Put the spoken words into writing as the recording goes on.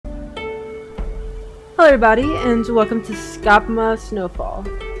Hello everybody, and welcome to Skabma Snowfall.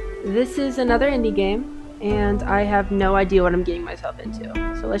 This is another indie game, and I have no idea what I'm getting myself into.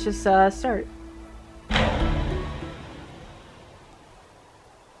 So let's just start.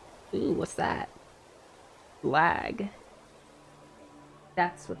 Ooh, what's that? Lag.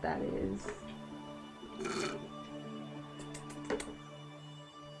 That's what that is.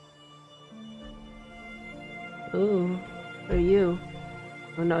 Ooh, who are you?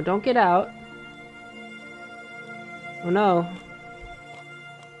 Oh no, don't get out. Oh no.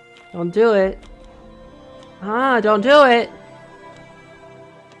 Don't do it. Ah, don't do it!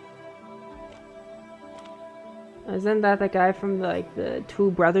 Isn't that the guy from the Two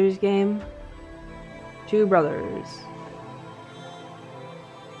Brothers game? Two Brothers.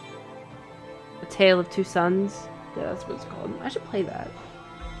 A Tale of Two Sons? Yeah, that's what it's called. I should play that.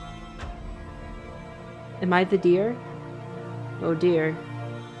 Am I the deer? Oh dear.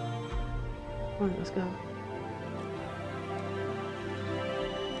 Come on, let's go.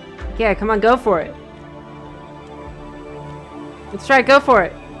 Yeah, come on, go for it. Let's try, go for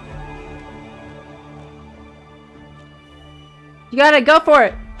it. You gotta go for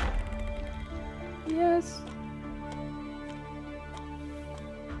it. Yes.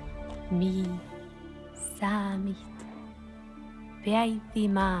 Mi saamit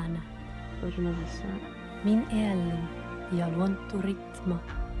päivimaana Version of the sun. min älling ja luontoritma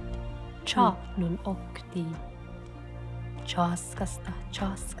chaapnun oktiin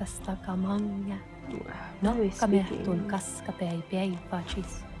chaaskasta kamanga nokkamehtun kaskapäi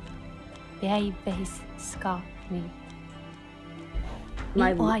päivächis päivähis skaapni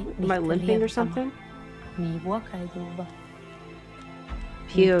Am I limping or something? mi vuokaiduva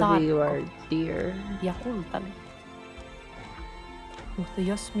POV, you are deer. ja kultami. Mutta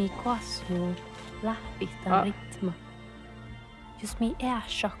jos mi kasvuu lähpihtan ritma, jos mi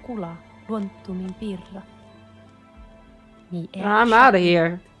ääsä kula luontumin pirra, mi I'm out of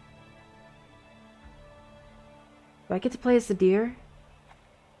here. Do I get to play as the deer?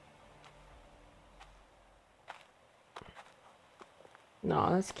 No,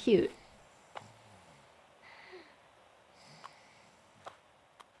 that's cute.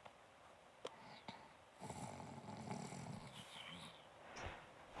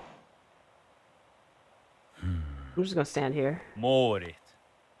 I'm just gonna stand here. Moorit.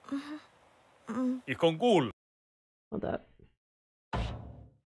 Ikon kuul. Hold up.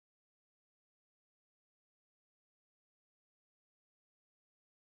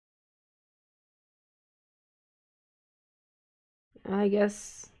 I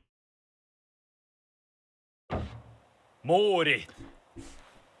guess. Moorit.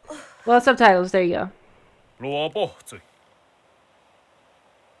 Well, subtitles. There you go. Luo pohtsui.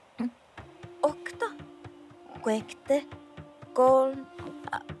 Okta, kuekte, kolm.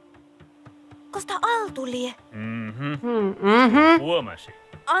 Kosta altulie. Huomasi.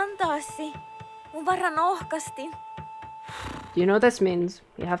 Antaasi. Mun varran ohkastin. Do you know what this means?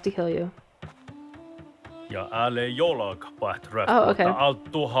 We have to kill you. Ja älä jalkapäät Oh, räppätä okay.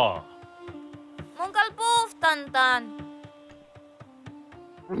 alttuhaa. Mun kal puuftantaan.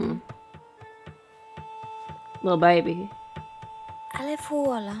 Little baby. Älä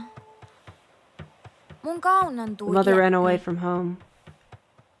fuola. Mun kaunan tuu. Mother ran away from home.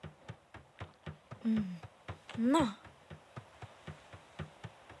 No.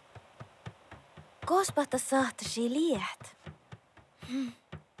 Kospahta sahtasi liet.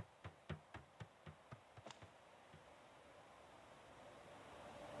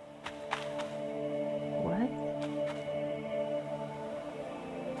 What?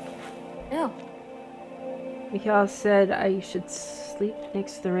 Joo. Mikhail said I should sleep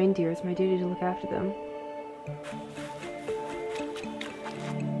next to the reindeer. It's my duty to look after them.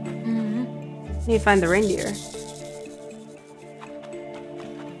 I need to find the reindeer.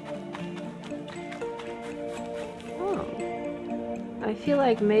 Oh. I feel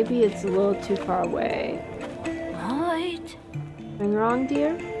like maybe it's a little too far away. Right. Am I wrong,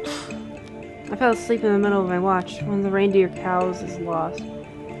 dear? I fell asleep in the middle of my watch. One of the reindeer cows is lost.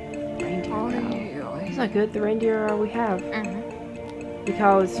 Reindeer cow. That's not good. The reindeer are all we have.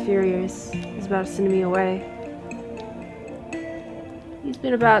 Mikhail is furious. He's about to send me away. He's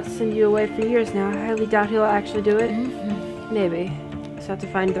been about to send you away for years now. I highly doubt he'll actually do it. Maybe. Just have to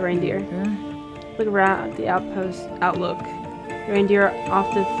find the reindeer. Look around the outlook. The reindeer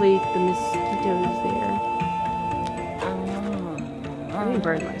often flee the mosquitoes there. I'm gonna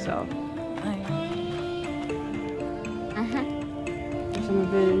burn myself. There's some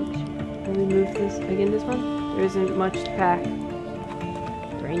village. Can we move this again? This one? There isn't much to pack.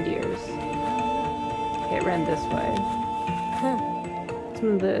 Reindeers. Okay, it ran this way.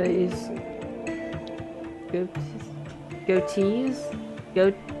 Some of these Goatees?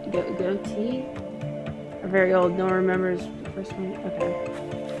 Goatee? Are very old. No one remembers the first one. Okay.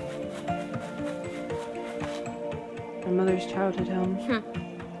 My mother's childhood home.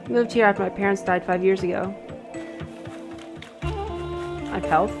 We moved here after my parents died 5 years ago. I have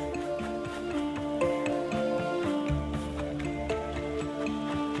health.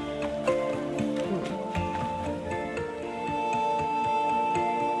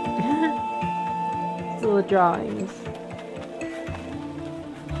 Still the drawings.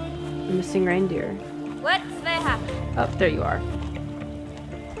 The missing reindeer. What's that? Oh, there you are.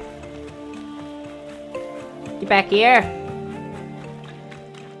 Get back here!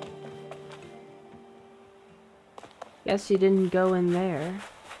 Guess you didn't go in there.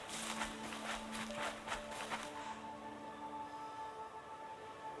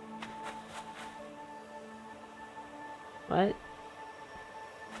 What?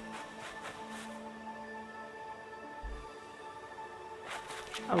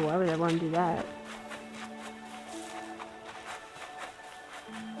 Oh, why would I want to do that?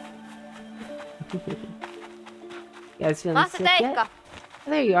 You guys feeling sick yet? Oh,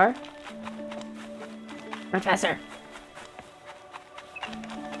 there you are. Run faster!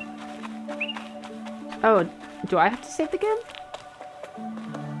 Oh, do I have to save the game?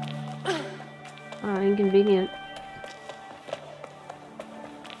 Oh, inconvenient.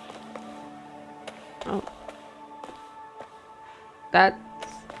 Oh. That's...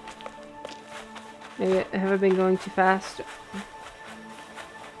 Maybe have I been going too fast?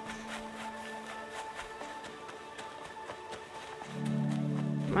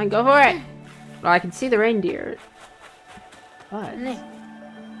 Come on, go for it! Well, I can see the reindeer. What?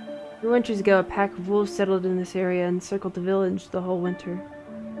 Three winters ago, a pack of wolves settled in this area and circled the village the whole winter.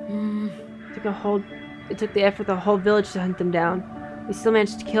 It took the effort of the whole village to hunt them down. We still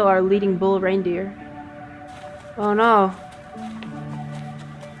managed to kill our leading bull reindeer. Oh no.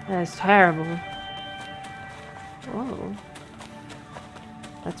 That is terrible. Whoa.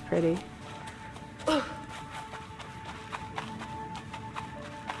 That's pretty.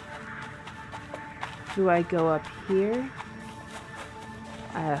 Do I go up here?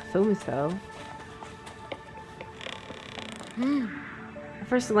 I assume so. At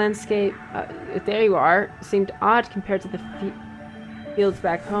first, the landscape, there you are, seemed odd compared to the fields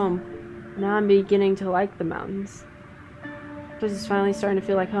back home. Now I'm beginning to like the mountains. This is finally starting to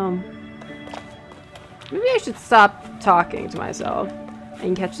feel like home. Maybe I should stop talking to myself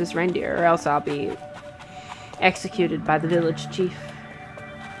and catch this reindeer, or else I'll be executed by the village chief.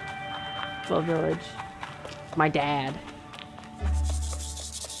 Well, village. My dad.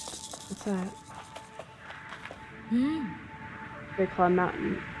 What's that? Great Cloud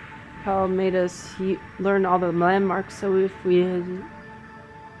Mountain. Carl made us learn all the landmarks, so if we had...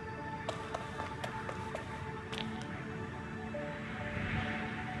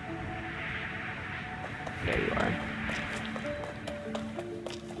 There you are.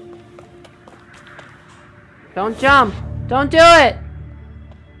 Don't jump! Don't do it!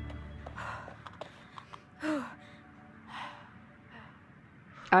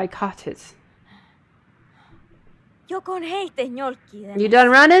 I caught it. You done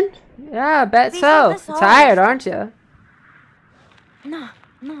running? Yeah, I bet so. Tired, aren't you? No.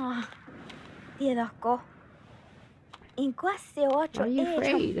 Tiedätkö? In quasi ocho Why are you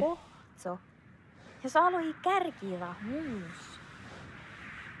afraid? Jos aloihin kärkillä muus.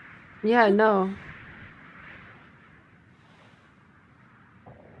 Yeah, no.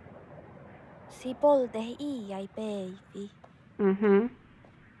 Si polte iai päivi. Mm-hmm.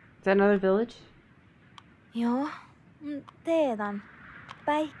 Is that another village? Joo, teedan.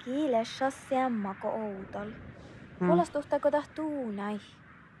 Päikki ilessä semmako outol. Kuulostuhtako tahtuu näin?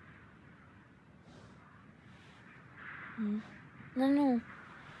 No.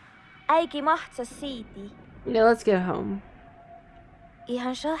 Äiki mahtsa siiti. Yeah, let's get home.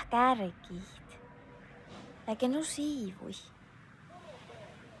 Ihan saa kärkit. Eikä nu siivui.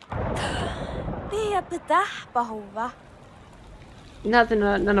 Piäpä tähpahuva.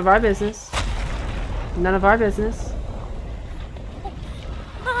 None of our business. None of our business.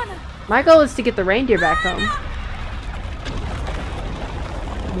 My goal is to get the reindeer back home.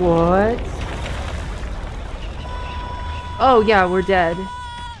 What? Oh yeah, we're dead.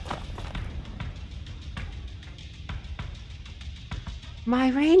 My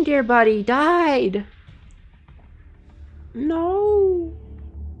reindeer buddy died. No.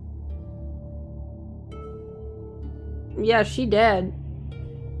 Yeah, she dead.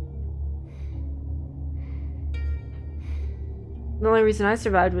 The only reason I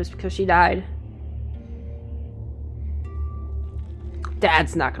survived was because she died.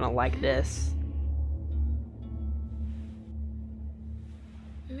 Dad's not gonna like this.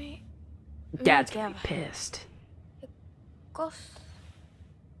 Dad's gonna be pissed.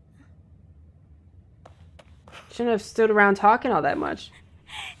 Shouldn't have stood around talking all that much.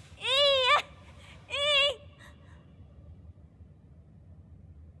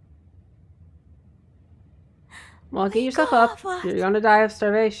 Well, get yourself up. You're gonna die of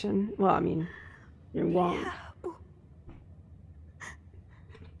starvation. Well, I mean, you won't.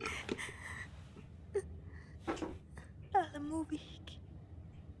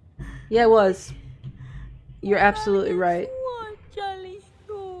 Yeah, it was. You're absolutely right.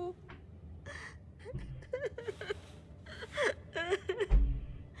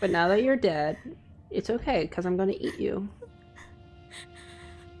 But now that you're dead, it's okay, because I'm gonna eat you.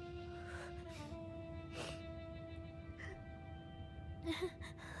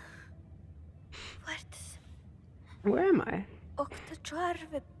 Where am I?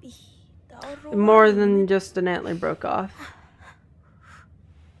 More than just an antler broke off.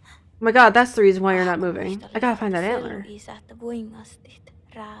 Oh my god, that's the reason why you're not moving. I gotta find that antler.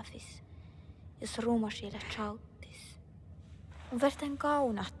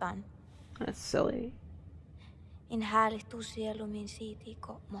 That's silly.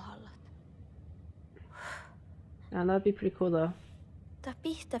 Now that'd be pretty cool though.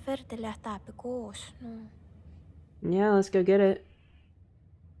 Yeah, let's go get it.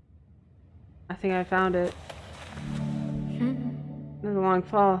 I think I found it. It was a long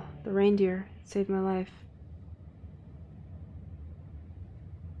fall. The reindeer saved my life.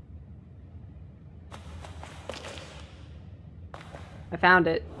 I found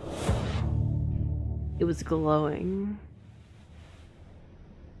it. It was glowing.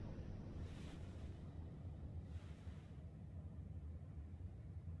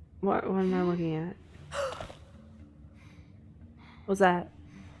 What am I looking at? What's that?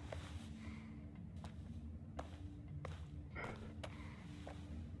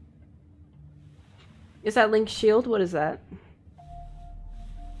 Is that Link's shield? What is that?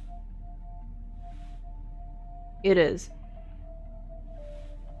 It is.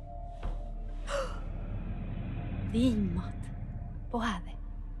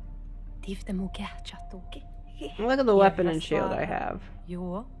 Look at the weapon and shield I have.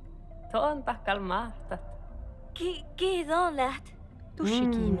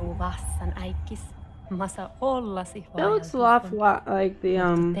 That looks a lot like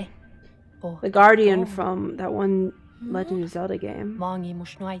the Guardian from that one Legend of Zelda game.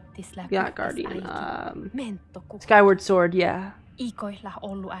 Yeah, Guardian. Skyward Sword, yeah.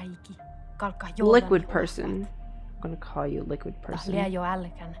 Liquid person. I'm gonna call you Liquid person. I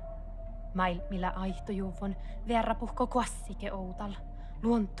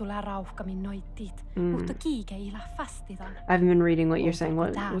haven't been reading what you're saying.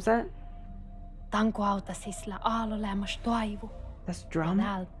 What was that? That's drum?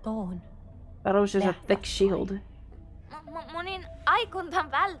 That was just a thick shield.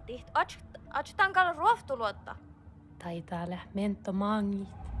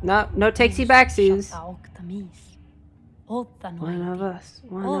 No takesy backsies. One of us.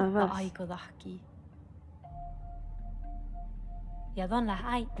 One of us. Ja don läh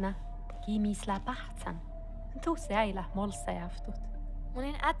aitna, kiimis läh pähtsän. Tuusse ei läh molse jaftut.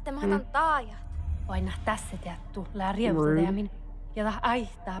 Monin ätte mahtan taajat. Vain tässä teattu läh rievtuteamin. Ja läh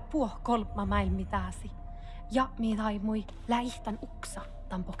aihtaa kolma maailmi taasi. Ja miitaimui läh ihtan uksa.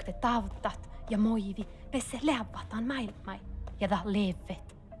 Tampokte taavuttat ja moivi. Pesse lähvataan maailmai. Ja läh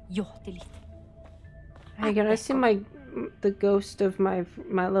levet johtilit. Hey, can I see the ghost of my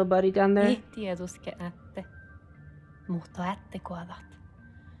little buddy down there? Ei tieduske ätte. Mutta ättekoadat.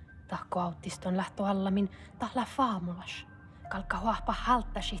 Tahko auttiston lähtö allamin tahla faamulas. Kalka huahpa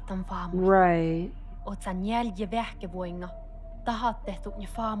halttasihtan faamulas. Right. Otsan jälje vähkevoinga. Tahat tehtu ne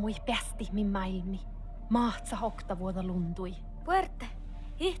faamui päästi min maailmi. Mahtsa hokta vuoda luntui. Puerte,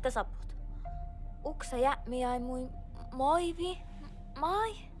 hihtasaput. Uksa jämi ai mui moivi.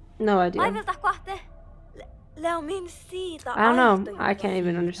 Mai? No idea. Maivilta kohte. Leo min siitä. I don't know. I can't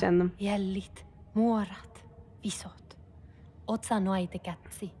even understand them. Jällit, muorat, visot. Otsa noite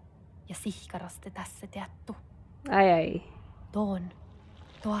kätsi ja sihkaraste tässä teattu. Ai.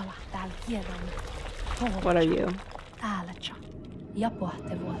 Tuolla täällä kielon. What are you? Täällä tja. Ja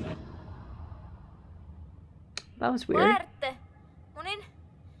pohte vuoda. That was weird. Puerte,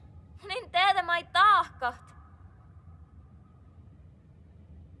 munin teetä mai taahkat.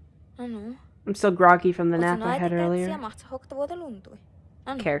 No. I'm still groggy from the nap I had earlier.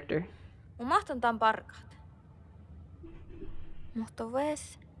 Character. Mun mahton tämän parkat. Mutta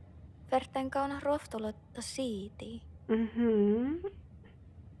ves verten kauna roftolotta siiti.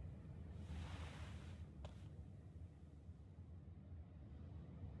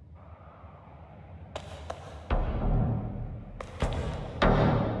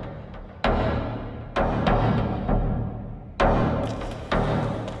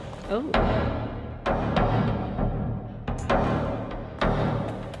 Oh.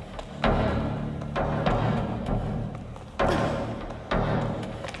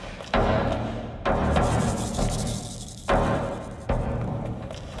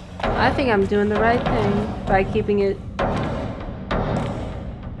 I think I'm doing the right thing by keeping it.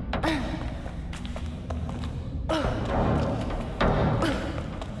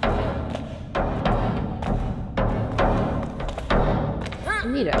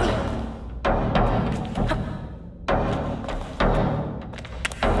 Neato.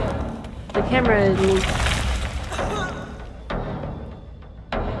 The camera is.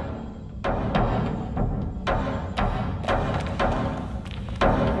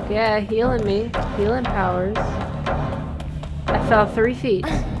 Yeah, healing me. Healing powers. I fell 3 feet. I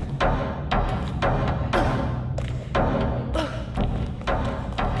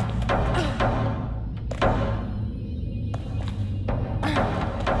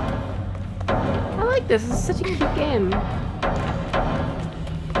like this. This is such a cute game.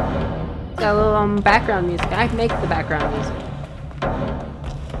 Got a little background music. I make the background music.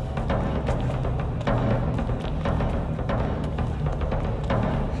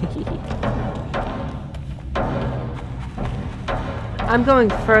 I'm going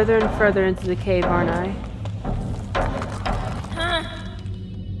further and further into the cave, aren't I?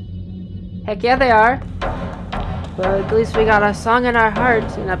 Heck yeah, they are. But at least we got a song in our heart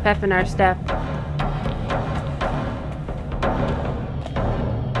and a pep in our step.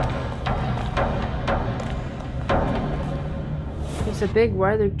 There's a big,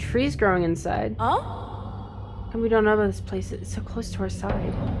 why are there trees growing inside? Oh? And we don't know about this place. It's so close to our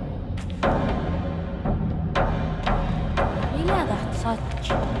side. Such.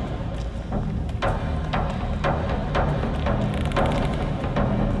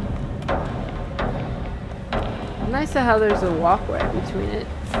 Nice how there's a walkway between it.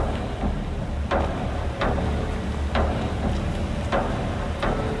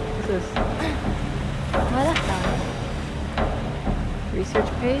 What's this? Research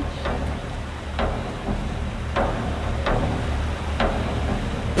page?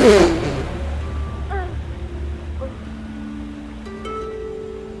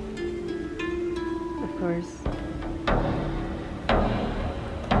 Of course.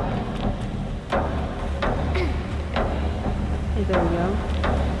 Hey, there we go.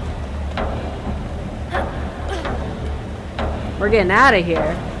 We're getting out of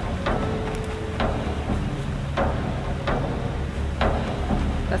here.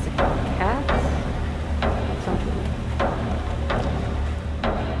 That's a cat? Something.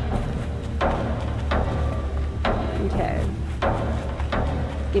 Okay.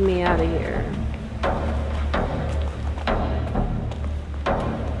 Get me out of here.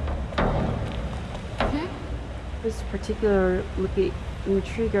 This particular looking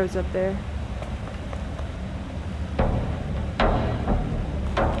tree grows up there.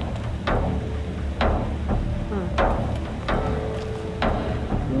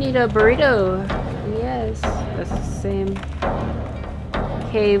 Need a burrito. Yes, that's the same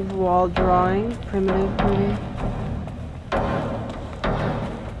cave wall drawing. Primitive, pretty.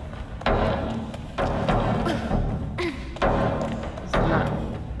 It's not.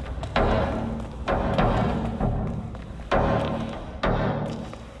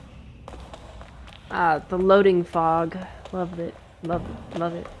 Ah, the loading fog. Love it. Love it.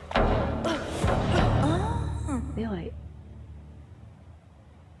 Love it. Daylight.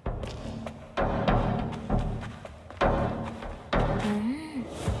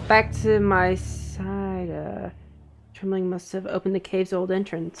 Back to my side. Trembling must have opened the cave's old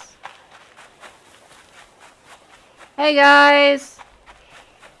entrance. Hey guys!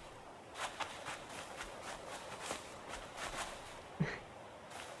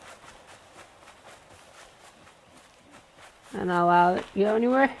 I'm not allowed to go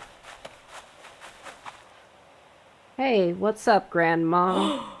anywhere. Hey, what's up,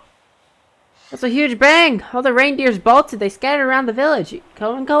 Grandma? That's a huge bang! All the reindeers bolted. They scattered around the village.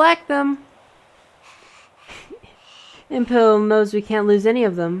 Go and collect them. Impel knows we can't lose any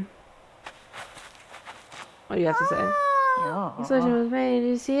of them. What do you have to say? Explosion was made. Did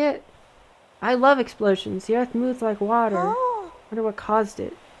you see it? I love explosions. The earth moves like water. Wonder what caused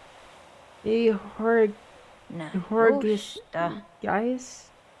it. The horrid guys?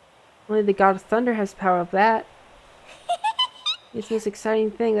 Only the god of thunder has power of that. It's the most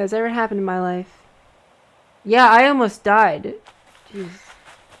exciting thing that's ever happened in my life. Yeah, I almost died. Jeez.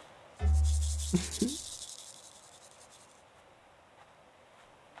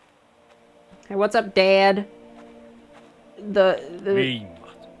 Hey, what's up, Dad?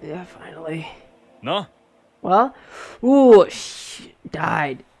 Yeah, finally. No? Well, ooh,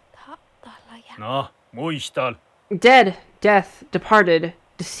 died. No, muistan. Dead, death, departed,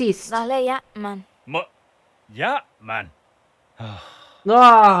 deceased. Dahle jämän. Jämän.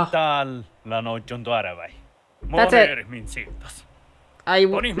 Ah, Täällä noitjon tuoreväi. That's it. Moner min siltas. I.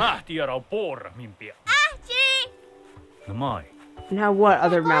 Toni mähtiä on porra min pian. No mai. Now what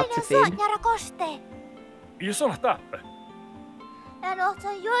other mouth to feed? Jara koste. Jos olla täppä. En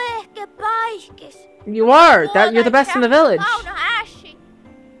oota jo ehkä paiskis. You are. You're the best in the village. Kauna ässi.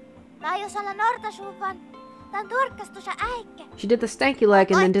 Mä jos olla nortasuuvan. Tän turkastus äikke. She did the stanky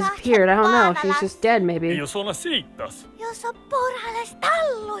leg and then disappeared. I don't know. She's just dead, maybe. Jos olla siitas. Jos on porhales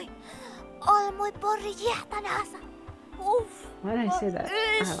tallui. Olmui porri jähtänänsä. Uff. Why did I say that? I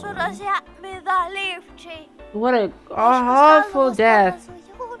don't know. Yssuras ja mitä liftsi. What a awful death.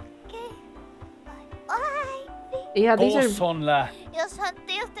 Yeah, these are. Kosson lä. Jos hän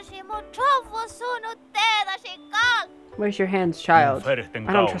tiltasi mun trofun sunut teetäsi kal. Where's your hands, child? Verten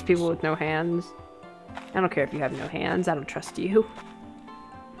I don't trust kaunis. people with no hands. I don't care if you have no hands. I don't trust you.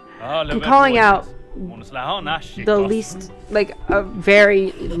 I'm calling out the least, like a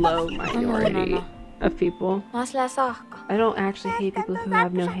very low minority of people. Masla saakka. I don't actually hate people who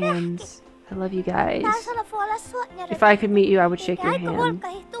have no hands. I love you guys. If I could meet you, I would shake your hand.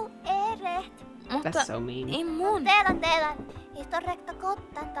 That's so mean. Immun. Teidän. Historikta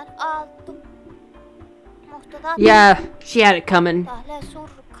kottan tän altu. Yeah, she had it coming. Tähle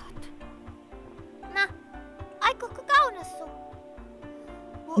surkat. Nä, aikuukko kaunas sun?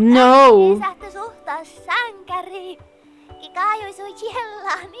 No. Lisähtä suhtaa sänkäriin. Kikaju sun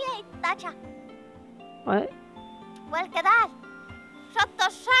jellaa miettäjä. What? Velkä tääl. Sotto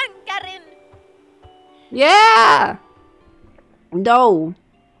sänkärin. Yeah! No.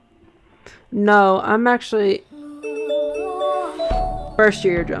 No, I'm actually... Burst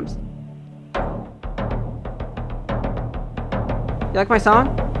your eardrums. You like my song?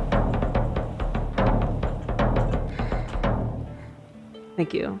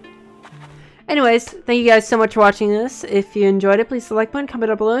 Thank you. Anyways, thank you guys so much for watching this. If you enjoyed it, please hit the like button, comment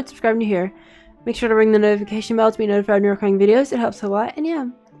down below, and subscribe when you're here. Make sure to ring the notification bell to be notified when you're recording videos. It helps a lot. And yeah,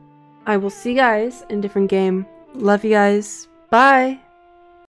 I will see you guys in a different game. Love you guys. Bye!